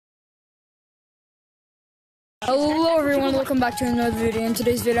Hello everyone, welcome back to another video. In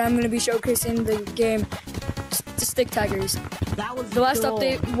today's video, I'm going to be showcasing the game Stick Taggers. The last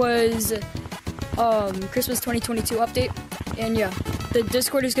update was Christmas 2022 update, and yeah, the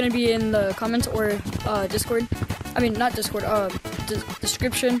Discord is going to be in the comments or Discord. I mean, not Discord.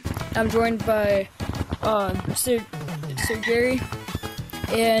 Description. I'm joined by Sir Gary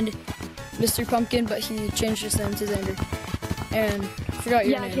and Mr. Pumpkin, but he changed his name to Xander. And I forgot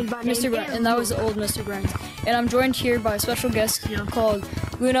your name, Mr. Bryan, and that was the old Mr. Bryan. And I'm joined here by a special guest called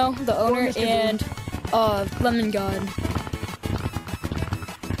Luno, the owner, and Lemon God.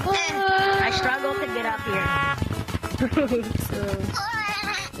 I struggle to get up here. So,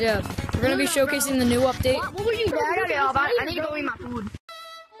 yeah, we're gonna be showcasing the new update. What were you doing? I need to go eat my food.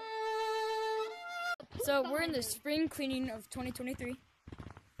 So we're in the spring cleaning of 2023,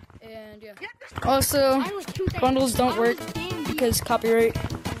 and yeah. Also, bundles don't work because copyright.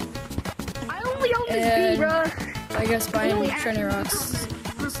 I only own this bee, bro. I guess buying shiny rocks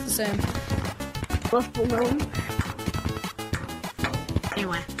is the same.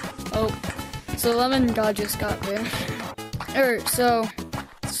 Anyway. Oh, so Lemon God just got there. Alright, so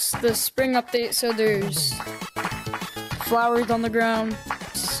the spring update. So there's flowers on the ground.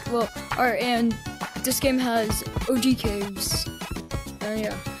 Well, alright, and this game has OG caves. And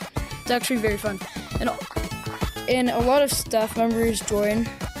yeah, it's actually very fun. And a lot of staff members join.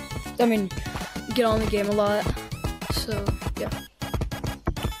 I mean, get on the game a lot. So yeah.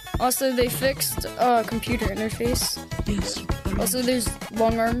 Also, they fixed computer interface. Yes. Also, there's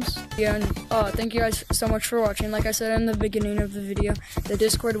long arms. Yeah, and thank you guys so much for watching. Like I said in the beginning of the video, the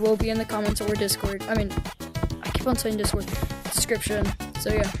Discord will be in the comments or Discord. I mean, I keep on saying Discord. Description.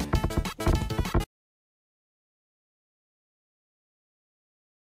 So yeah.